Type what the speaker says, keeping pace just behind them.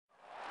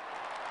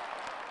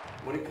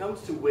When it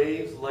comes to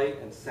waves, light,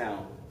 and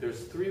sound,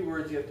 there's three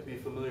words you have to be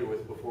familiar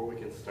with before we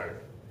can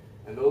start.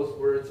 And those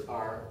words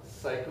are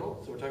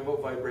cycle, so we're talking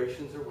about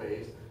vibrations or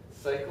waves.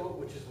 Cycle,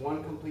 which is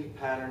one complete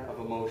pattern of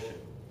a motion.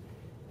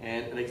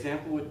 And an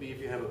example would be if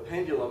you have a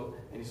pendulum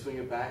and you swing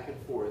it back and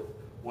forth.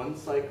 One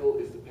cycle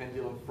is the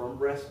pendulum from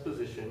rest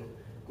position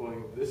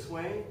going this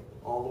way,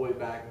 all the way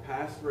back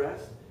past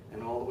rest,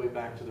 and all the way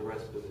back to the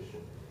rest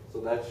position.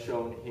 So that's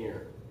shown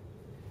here.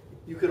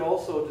 You could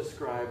also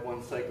describe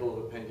one cycle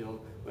of a pendulum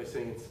by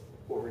saying it's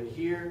over to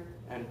here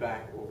and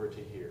back over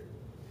to here.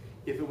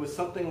 If it was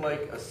something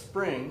like a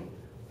spring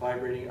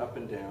vibrating up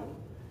and down,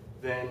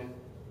 then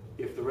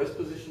if the rest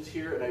position's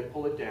here and I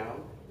pull it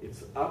down,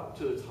 it's up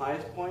to its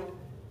highest point,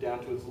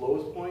 down to its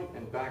lowest point,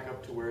 and back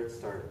up to where it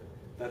started.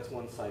 That's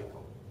one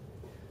cycle.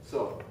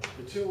 So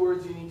the two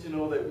words you need to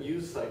know that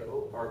use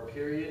cycle are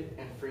period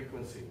and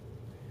frequency.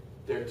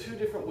 There are two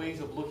different ways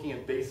of looking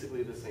at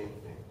basically the same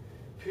thing.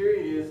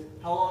 Period is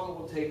how long it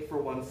will take for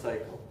one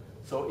cycle.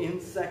 So in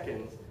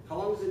seconds, how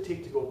long does it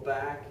take to go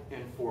back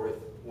and forth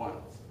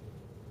once?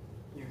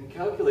 You can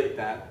calculate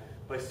that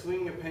by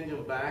swinging a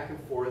pendulum back and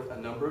forth a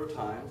number of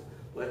times,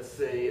 let's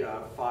say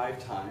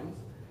 5 times,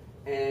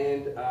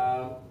 and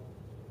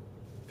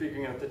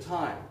figuring out the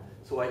time.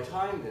 So I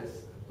time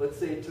this. Let's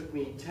say it took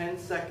me 10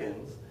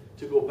 seconds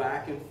to go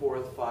back and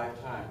forth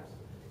 5 times.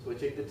 So I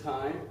take the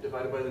time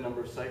divided by the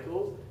number of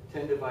cycles.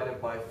 10 divided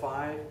by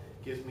 5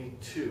 gives me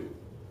 2.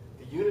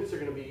 The units are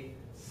going to be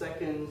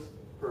seconds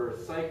per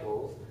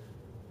cycles.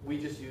 We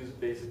just use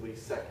basically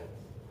seconds.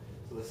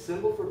 So the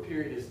symbol for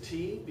period is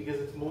T because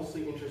it's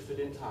mostly interested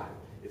in time.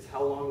 It's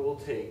how long it will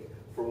take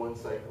for one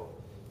cycle.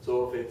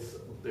 So if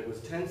there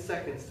was 10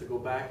 seconds to go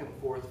back and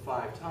forth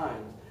 5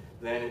 times,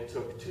 then it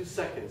took 2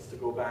 seconds to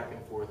go back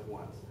and forth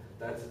once.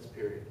 That's its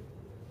period.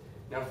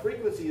 Now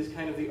frequency is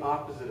kind of the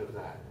opposite of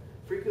that.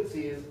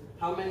 Frequency is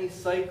how many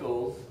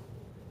cycles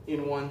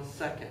in 1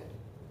 second.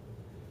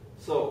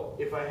 So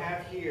if I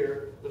have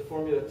here the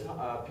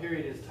formula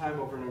period is time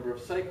over number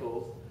of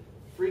cycles,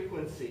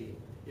 frequency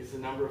is the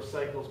number of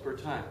cycles per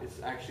time.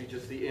 It's actually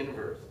just the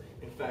inverse.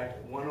 In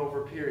fact, 1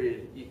 over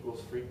period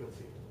equals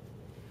frequency.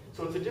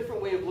 So it's a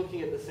different way of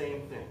looking at the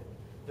same thing.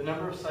 The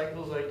number of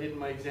cycles I did in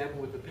my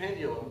example with the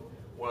pendulum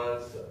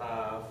was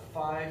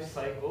 5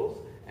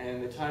 cycles,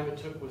 and the time it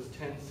took was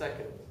 10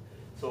 seconds.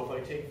 So if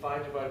I take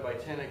 5 divided by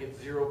 10, I get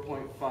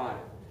 0.5.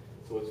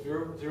 So it's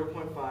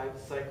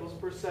 0.5 cycles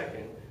per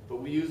second, but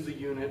we use the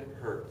unit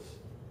hertz.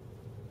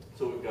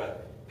 So we've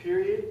got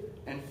period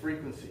and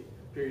frequency.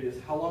 Period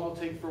is how long it will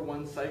take for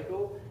one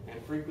cycle,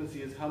 and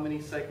frequency is how many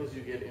cycles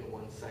you get in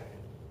 1 second.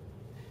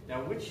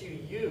 Now which you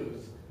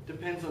use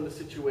depends on the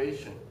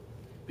situation,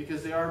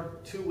 because there are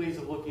two ways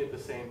of looking at the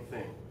same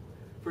thing.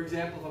 For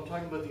example, if I'm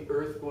talking about the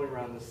Earth going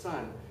around the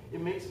sun, it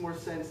makes more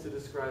sense to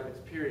describe its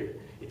period.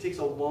 It takes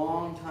a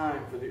long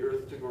time for the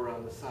Earth to go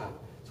around the sun,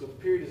 so its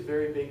period is a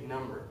very big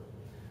number.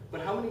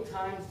 But how many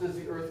times does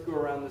the Earth go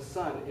around the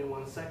sun in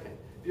 1 second?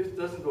 The Earth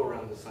doesn't go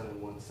around the sun in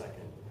 1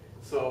 second.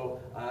 So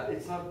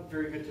it's not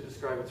very good to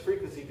describe its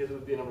frequency because it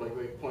would be a number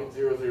like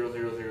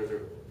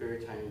 0.00000,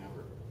 very tiny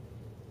number.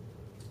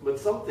 But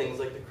some things,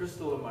 like the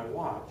crystal in my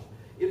watch,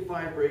 it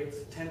vibrates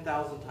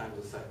 10,000 times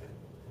a second.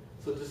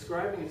 So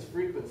describing its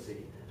frequency,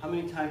 how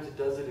many times it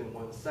does it in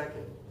 1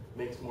 second,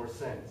 makes more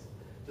sense.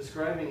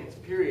 Describing its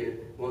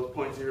period, well, it's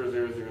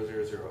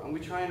 0.00000, and we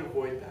try and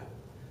avoid that.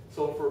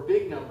 So for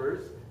big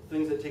numbers,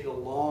 things that take a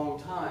long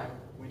time,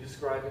 we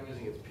describe it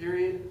using its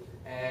period,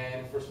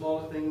 and for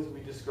smaller things,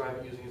 we describe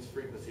it using its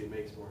frequency. It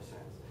makes more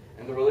sense.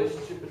 And the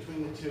relationship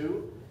between the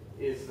two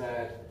is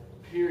that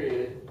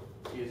period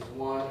is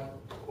 1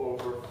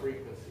 over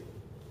frequency.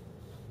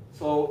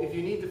 So if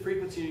you need the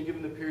frequency and you're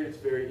given the period, it's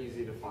very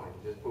easy to find.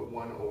 You just put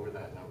 1 over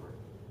that number.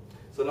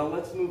 So now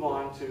let's move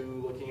on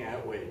to looking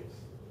at waves.